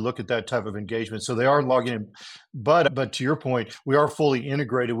that and we look at that type of engagement. So they are logging in. But to your point, we are fully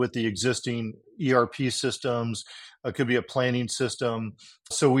integrated with the existing ERP systems. It could be a planning system.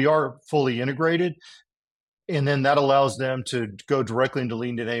 So we are fully integrated. And then that allows them to go directly into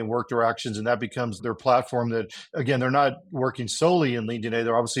Lean DNA and work their actions. And that becomes their platform that, again, they're not working solely in Lean DNA.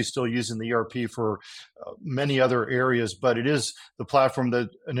 They're obviously still using the ERP for many other areas, but it is the platform that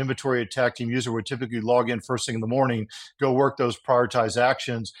an inventory attack team user would typically log in first thing in the morning, go work those prioritized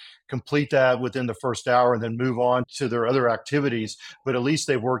actions, complete that within the first hour, and then move on to their other activities. But at least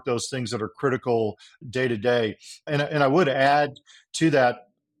they've worked those things that are critical day to day. And I would add to that,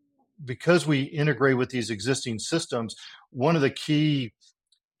 because we integrate with these existing systems, one of the key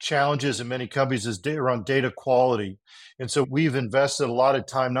challenges in many companies is around data quality. And so we've invested a lot of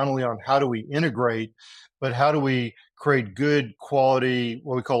time not only on how do we integrate, but how do we create good quality,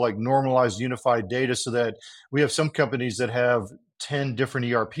 what we call like normalized unified data, so that we have some companies that have 10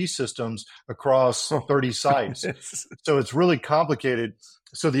 different ERP systems across 30 sites. So it's really complicated.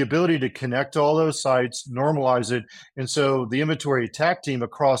 So the ability to connect to all those sites, normalize it. And so the inventory attack team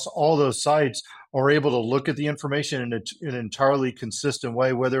across all those sites are able to look at the information in an entirely consistent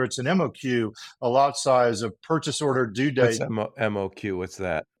way, whether it's an MOQ, a lot size, a purchase order due date. What's MOQ? What's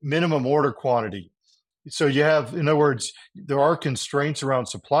that? Minimum order quantity. So you have, in other words, there are constraints around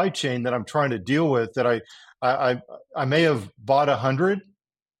supply chain that I'm trying to deal with that I may have bought 100,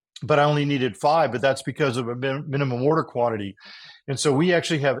 but I only needed 5, but that's because of a minimum order quantity. And so we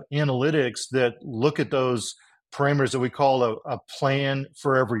actually have analytics that look at those parameters that we call a plan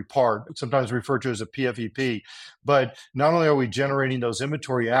for every part, sometimes referred to as a PFEP. But not only are we generating those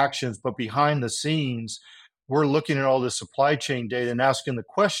inventory actions, but behind the scenes, we're looking at all the supply chain data and asking the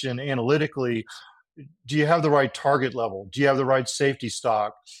question analytically, do you have the right target level? Do you have the right safety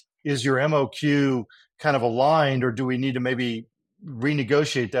stock? Is your MOQ kind of aligned, or do we need to maybe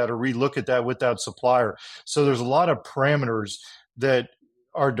renegotiate that or relook at that with that supplier? So there's a lot of parameters that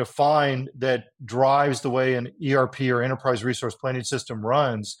are defined that drives the way an ERP or enterprise resource planning system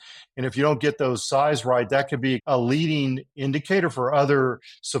runs. And if you don't get those size right, that could be a leading indicator for other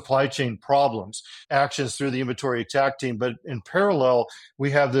supply chain problems, actions through the inventory attack team. But in parallel,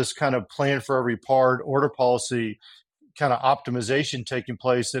 we have this kind of plan for every part, order policy kind of optimization taking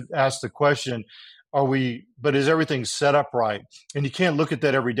place that asks the question, but is everything set up right? And you can't look at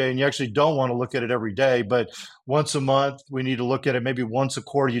that every day, and you actually don't want to look at it every day, but once a month, we need to look at it. Maybe once a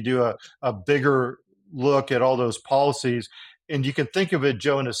quarter, you do a bigger look at all those policies. And you can think of it,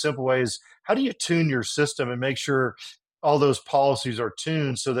 Joe, in a simple way is how do you tune your system and make sure all those policies are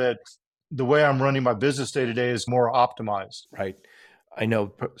tuned so that the way I'm running my business day to day is more optimized? Right. I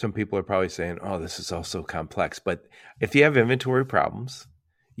know some people are probably saying, "Oh, this is all so complex." But if you have inventory problems,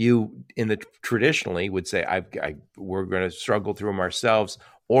 you in the traditionally would say, we're going to struggle through them ourselves,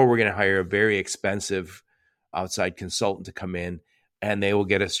 or we're going to hire a very expensive outside consultant to come in, and they will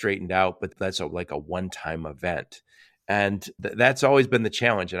get us straightened out." But that's like a one-time event, and that's always been the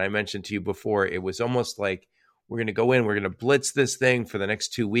challenge. And I mentioned to you before, it was almost like we're going to go in, we're going to blitz this thing for the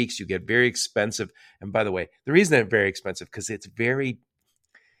next 2 weeks. You get very expensive. And by the way, the reason it's very expensive, because this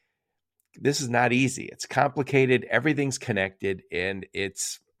is not easy. It's complicated. Everything's connected and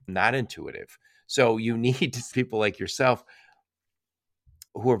it's not intuitive. So you need people like yourself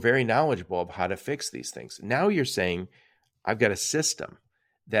who are very knowledgeable of how to fix these things. Now you're saying, I've got a system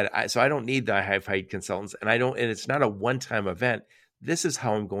so I don't need the high-paid consultants, and it's not a one-time event. This is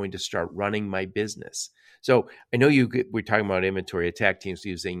how I'm going to start running my business. So I know we're talking about inventory attack teams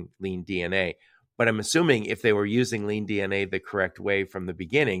using Lean DNA, but I'm assuming if they were using Lean DNA the correct way from the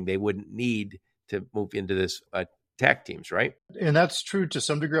beginning, they wouldn't need to move into this attack teams, right? And that's true to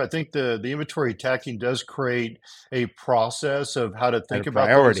some degree. I think the inventory attacking does create a process of how to think about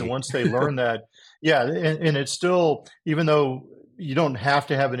things. And once they learn that, yeah, and it's still, even though you don't have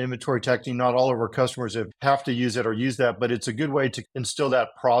to have an inventory attacking, not all of our customers have to use it or use that, but it's a good way to instill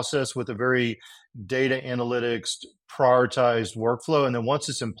that process with a very data analytics prioritized workflow. And then once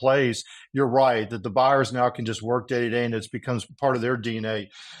it's in place, you're right that the buyers now can just work day to day and it becomes part of their DNA.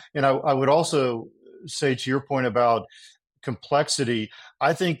 And I would also say, to your point about complexity,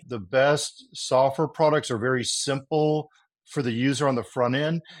 I think the best software products are very simple for the user on the front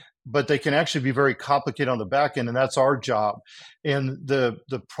end, but they can actually be very complicated on the back end, and that's our job. And the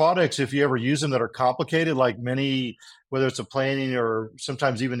products, if you ever use them that are complicated, like many, whether it's a planning or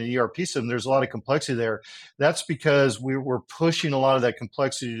sometimes even an ERP system, there's a lot of complexity there. That's because we're pushing a lot of that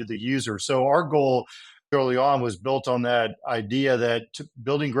complexity to the user. So our goal early on was built on that idea that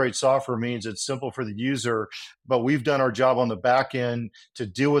building great software means it's simple for the user, but we've done our job on the back end to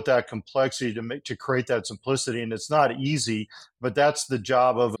deal with that complexity to create that simplicity. And it's not easy, but that's the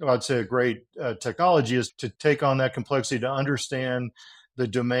job of, I'd say, a great technology, is to take on that complexity, to understand the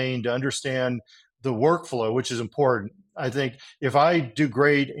domain, to understand the workflow, which is important. I think if I do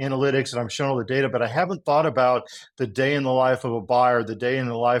great analytics and I'm showing all the data, but I haven't thought about the day in the life of a buyer, the day in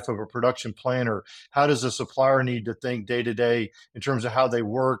the life of a production planner, how does a supplier need to think day to day in terms of how they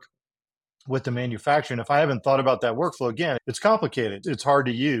work with the manufacturing? If I haven't thought about that workflow, again, it's complicated, it's hard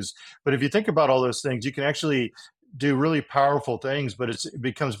to use. But if you think about all those things, you can actually do really powerful things, but it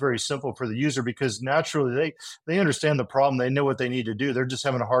becomes very simple for the user because naturally they understand the problem. They know what they need to do. They're just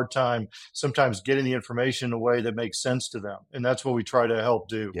having a hard time sometimes getting the information in a way that makes sense to them. And that's what we try to help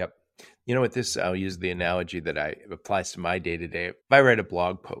do. Yep. You know what, I'll use the analogy that applies to my day-to-day. If I write a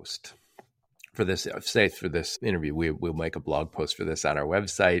blog post for this, say for this interview, we'll make a blog post for this on our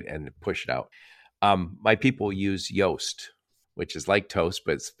website and push it out. My people use Yoast, which is like toast,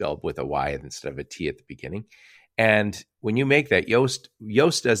 but it's spelled with a Y instead of a T at the beginning. And when you make that,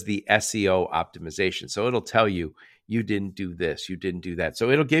 Yoast does the SEO optimization. So it'll tell you, you didn't do this, you didn't do that.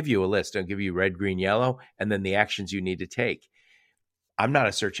 So it'll give you a list. It'll give you red, green, yellow, and then the actions you need to take. I'm not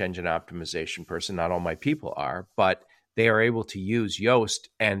a search engine optimization person. Not all my people are, but they are able to use Yoast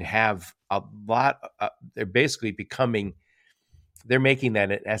and have a lot. They're basically they're making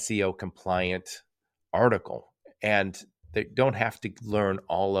that an SEO compliant article. And they don't have to learn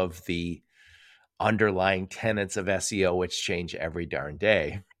all of the underlying tenets of SEO, which change every darn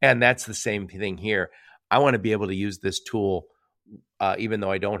day. And that's the same thing here. I want to be able to use this tool, even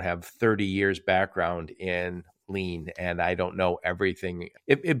though I don't have 30 years background in Lean and I don't know everything.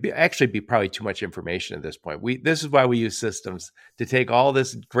 It'd actually be probably too much information at this point. This is why we use systems, to take all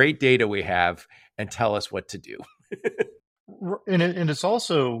this great data we have and tell us what to do. And it's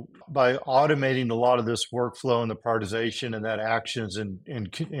also by automating a lot of this workflow and the prioritization and that actions and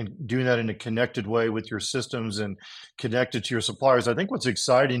doing that in a connected way with your systems and connected to your suppliers. I think what's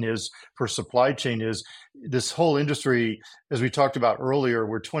exciting is for supply chain is this whole industry, as we talked about earlier,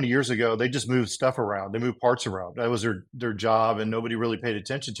 where 20 years ago, they just moved stuff around. They moved parts around. That was their job and nobody really paid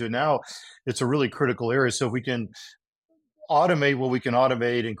attention to it. Now it's a really critical area. So if we can automate what we can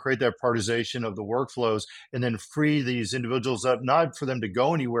automate and create that prioritization of the workflows, and then free these individuals up, not for them to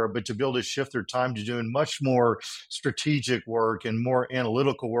go anywhere, but to be able to shift their time to doing much more strategic work and more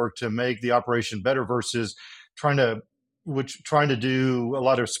analytical work to make the operation better versus trying to trying to do a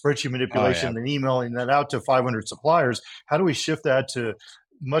lot of spreadsheet Oh, yeah. manipulation and emailing that out to 500 suppliers. How do we shift that to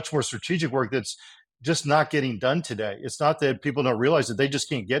much more strategic work that's just not getting done today? It's not that people don't realize that, they just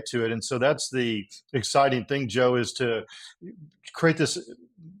can't get to it. And so that's the exciting thing, Joe, is to create this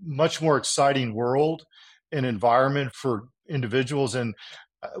much more exciting world and environment for individuals. And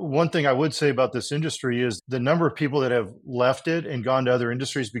one thing I would say about this industry is the number of people that have left it and gone to other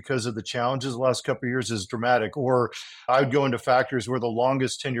industries because of the challenges the last couple of years is dramatic. Or I would go into factories where the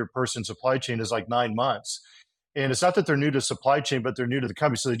longest tenured person supply chain is like 9 months. And it's not that they're new to supply chain, but they're new to the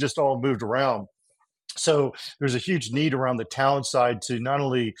company. So they just all moved around. So there's a huge need around the talent side to not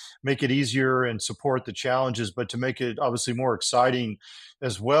only make it easier and support the challenges, but to make it obviously more exciting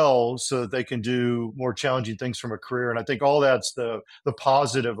as well, so that they can do more challenging things from a career. And I think all that's the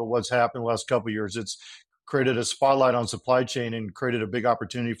positive of what's happened the last couple of years. It's created a spotlight on supply chain and created a big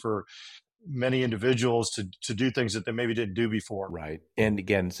opportunity for many individuals to do things that they maybe didn't do before. Right. And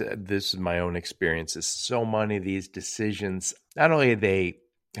again, this is my own experience. Is so many of these decisions, not only they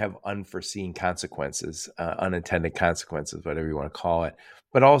have unforeseen consequences, unintended consequences, whatever you want to call it,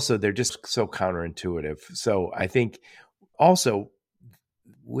 but also they're just so counterintuitive. So I think also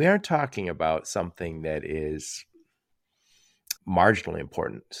we aren't talking about something that is marginally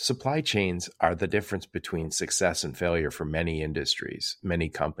important. Supply chains are the difference between success and failure for many industries, many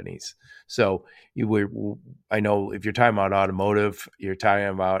companies. So I know if you're talking about automotive, you're talking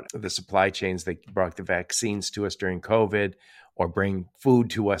about the supply chains that brought the vaccines to us during COVID or bring food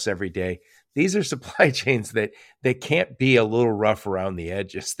to us every day. These are supply chains that they can't be a little rough around the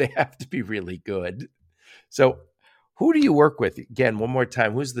edges. They have to be really good. So who do you work with? Again, one more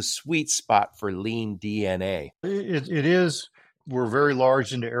time, who's the sweet spot for lean DNA? It is. We're very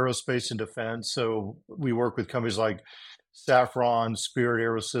large into aerospace and defense. So we work with companies like Safran, Spirit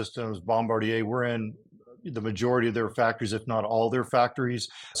Aerosystems, Bombardier. We're in the majority of their factories, if not all their factories.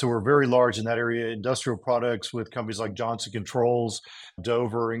 So we're very large in that area. Industrial products with companies like Johnson Controls,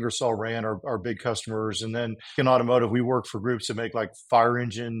 Dover, Ingersoll Rand are big customers. And then in automotive, we work for groups that make like fire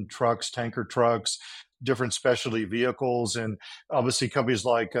engine trucks, tanker trucks, different specialty vehicles, and obviously companies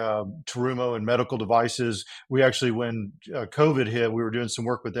like Terumo and medical devices. We actually, when COVID hit, we were doing some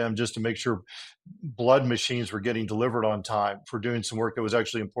work with them just to make sure blood machines were getting delivered on time, for doing some work that was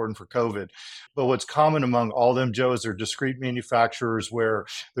actually important for COVID. But what's common among all of them, Joe, is they're discrete manufacturers where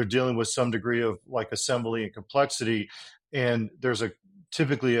they're dealing with some degree of like assembly and complexity. And there's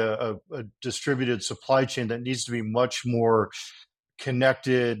typically a distributed supply chain that needs to be much more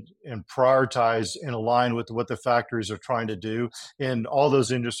connected and prioritized and aligned with what the factories are trying to do. And all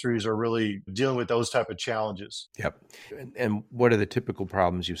those industries are really dealing with those type of challenges. Yep. And what are the typical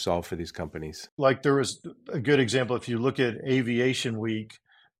problems you solve for these companies? Like there was a good example, if you look at Aviation Week,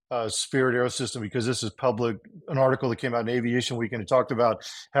 Spirit Aerosystem, because this is public, an article that came out in Aviation Week, and it talked about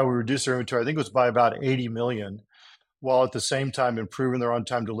how we reduced our inventory. I think it was by about 80 million, while at the same time improving their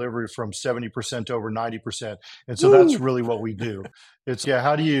on-time delivery from 70% to over 90%. And so that's really what we do. It's,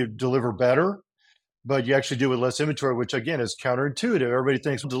 how do you deliver better, but you actually do with less inventory, which again is counterintuitive. Everybody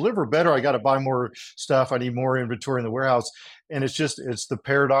thinks, well, deliver better, I got to buy more stuff, I need more inventory in the warehouse. And it's the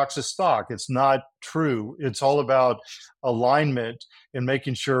paradox of stock. It's not true. It's all about alignment and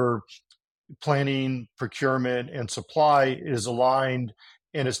making sure planning, procurement, and supply is aligned.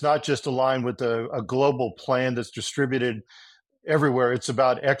 And it's not just aligned with a global plan that's distributed everywhere. It's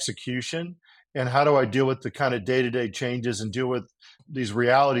about execution. And how do I deal with the kind of day-to-day changes and deal with these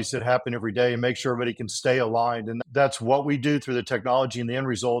realities that happen every day and make sure everybody can stay aligned? And that's what we do through the technology. And the end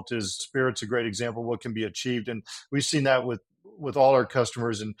result is Spirit's a great example of what can be achieved. And we've seen that with all our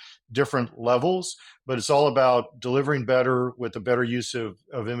customers in different levels, but it's all about delivering better with a better use of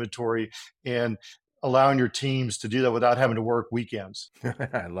inventory and allowing your teams to do that without having to work weekends.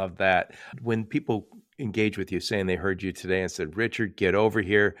 I love that. When people engage with you saying they heard you today and said, Richard, get over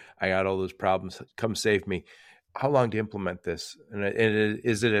here, I got all those problems, come save me. How long to implement this? And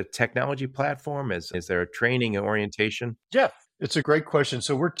is it a technology platform? Is there a training and orientation? Yeah, It's a great question.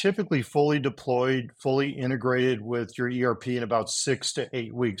 So we're typically fully deployed, fully integrated with your ERP in about 6 to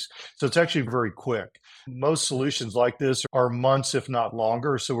 8 weeks. So it's actually very quick. Most solutions like this are months, if not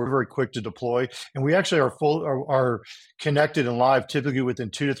longer. So we're very quick to deploy, and we actually are connected and live typically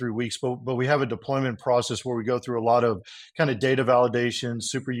within 2 to 3 weeks. But we have a deployment process where we go through a lot of kind of data validation,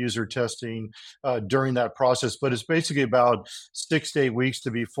 super user testing during that process. But it's basically about 6 to 8 weeks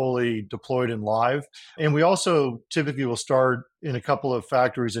to be fully deployed and live. And we also typically will start in a couple of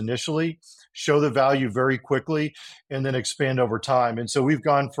factories initially, show the value very quickly, and then expand over time. And so we've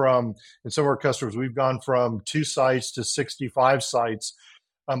gone from, in some of our customers, we've gone from 2 sites to 65 sites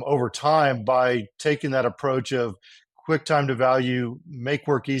over time by taking that approach of quick time to value, make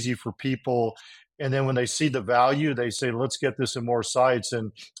work easy for people. And then when they see the value, they say, let's get this in more sites.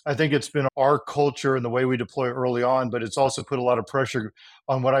 And I think it's been our culture and the way we deploy early on, but it's also put a lot of pressure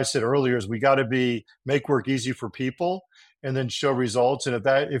on what I said earlier is we got to make work easy for people and then show results. And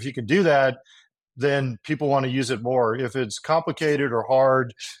if you can do that, then people want to use it more. If it's complicated or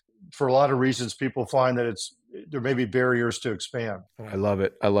hard, for a lot of reasons, people find that there may be barriers to expand. I love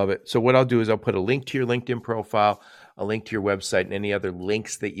it. I love it. So what I'll do is I'll put a link to your LinkedIn profile, a link to your website, and any other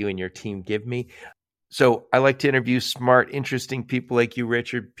links that you and your team give me. So I like to interview smart, interesting people like you,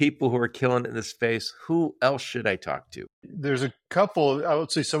 Richard, people who are killing it in this space. Who else should I talk to? There's a couple, I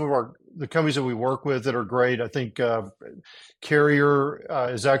would say some of the companies that we work with that are great. I think Carrier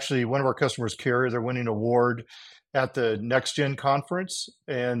is actually one of our customers, Carrier. They're winning an award at the Next Gen conference,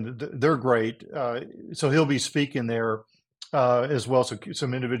 and they're great. So he'll be speaking there as well. So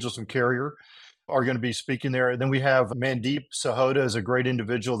some individuals from Carrier are going to be speaking there. And then we have Mandeep Sahota is a great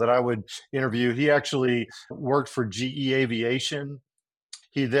individual that I would interview. He actually worked for GE Aviation.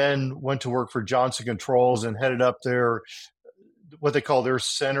 He then went to work for Johnson Controls and headed up their what they call their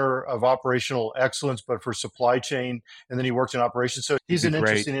center of operational excellence, but for supply chain. And then he worked in operations. So he's an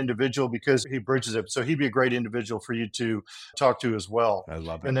interesting individual because he bridges it. So he'd be a great individual for you to talk to as well. I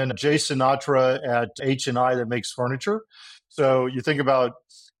love it. And then Jay Sinatra at H&I that makes furniture. So you think about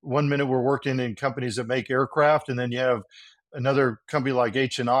 1 minute we're working in companies that make aircraft, and then you have another company like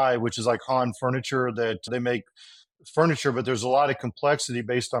H&I, which is like Han Furniture, that they make furniture, but there's a lot of complexity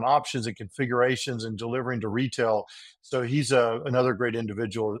based on options and configurations and delivering to retail. So he's another great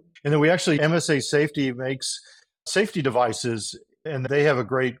individual. And then we actually, MSA Safety makes safety devices, and they have a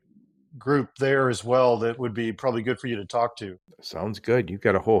great group there as well that would be probably good for you to talk to. Sounds good. You've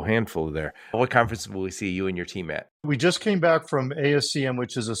got a whole handful there. What conference will we see you and your team at? We just came back from ASCM,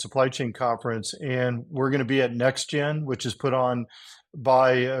 which is a supply chain conference, and we're going to be at Next Gen, which is put on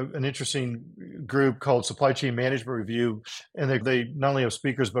by an interesting group called Supply Chain Management Review. And they not only have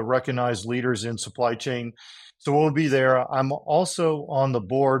speakers, but recognize leaders in supply chain. So we'll be there. I'm also on the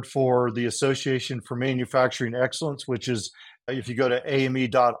board for the Association for Manufacturing Excellence, which is, if you go to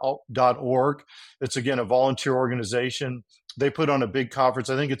ame.org, it's again a volunteer organization. They put on a big conference.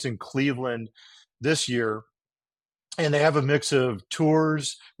 I think it's in Cleveland this year. And they have a mix of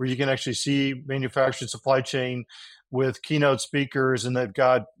tours where you can actually see manufacturing supply chain with keynote speakers, and they've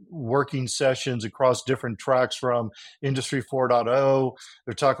got working sessions across different tracks from Industry 4.0.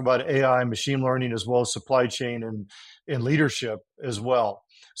 They're talking about AI, machine learning, as well as supply chain and leadership as well.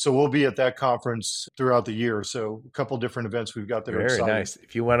 So we'll be at that conference throughout the year. So a couple different events we've got that are exciting. Very nice.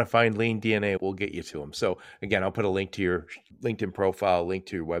 If you want to find Lean DNA, we'll get you to them. So again, I'll put a link to your LinkedIn profile, a link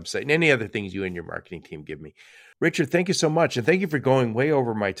to your website, and any other things you and your marketing team give me. Richard, thank you so much. And thank you for going way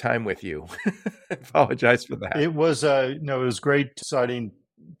over my time with you. I apologize for that. It was, it was great, exciting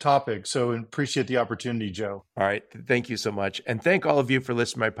topic. So appreciate the opportunity, Joe. All right. Thank you so much. And thank all of you for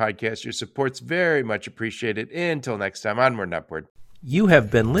listening to my podcast. Your support's very much appreciated. Until next time, onward and upward. You have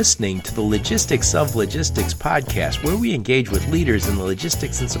been listening to the Logistics of Logistics podcast, where we engage with leaders in the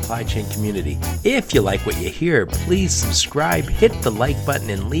logistics and supply chain community. If you like what you hear, please subscribe, hit the like button,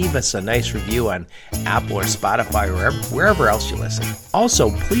 and leave us a nice review on Apple or Spotify or wherever else you listen.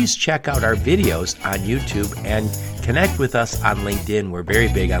 Also, please check out our videos on YouTube and connect with us on LinkedIn. We're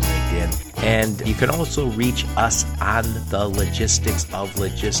very big on LinkedIn. And you can also reach us on the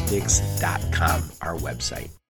logisticsoflogistics.com, our website.